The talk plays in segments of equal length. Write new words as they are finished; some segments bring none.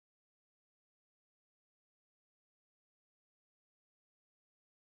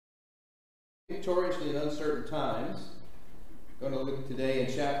Victoriously in uncertain times. Going to look today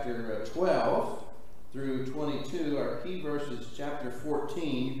in chapter 12 through 22. Our key verse is chapter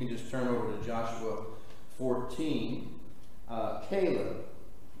 14. You can just turn over to Joshua 14. Caleb,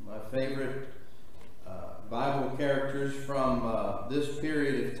 my favorite Bible characters from this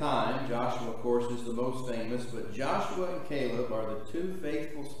period of time. Joshua, of course, is the most famous, but Joshua and Caleb are the two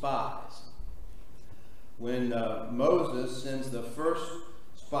faithful spies. When Moses sends the first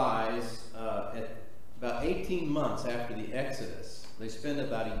spies at about 18 months after the Exodus, they spend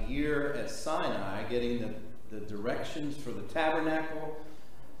about a year at Sinai getting the directions for the tabernacle,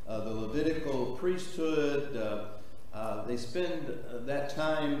 the Levitical priesthood. They spend that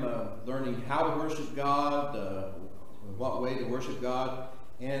time learning how to worship God, what way to worship God,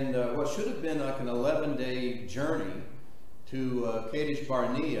 and what should have been like an 11-day journey to Kadesh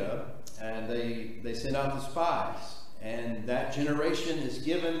Barnea, and they send out the spies. And that generation is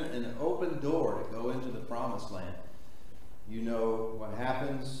given an open door to go into the promised land. You know what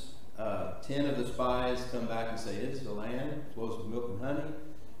happens. 10 of the spies come back and say, it's the land, flows with milk and honey.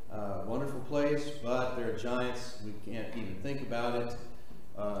 Wonderful place, but there are giants. We can't even think about it.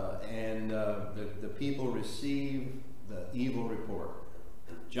 The people receive the evil report.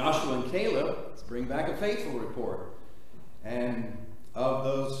 Joshua and Caleb bring back a faithful report. And of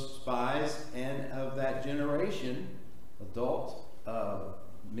those spies and of that generation, adult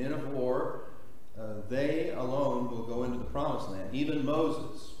men of war, they alone will go into the promised land. Even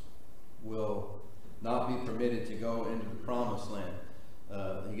Moses will not be permitted to go into the promised land.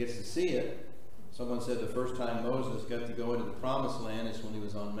 He gets to see it. Someone said the first time Moses got to go into the promised land is when he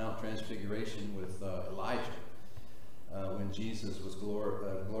was on Mount Transfiguration with Elijah, when Jesus was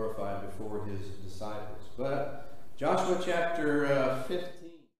glorified before his disciples. But Joshua chapter 15.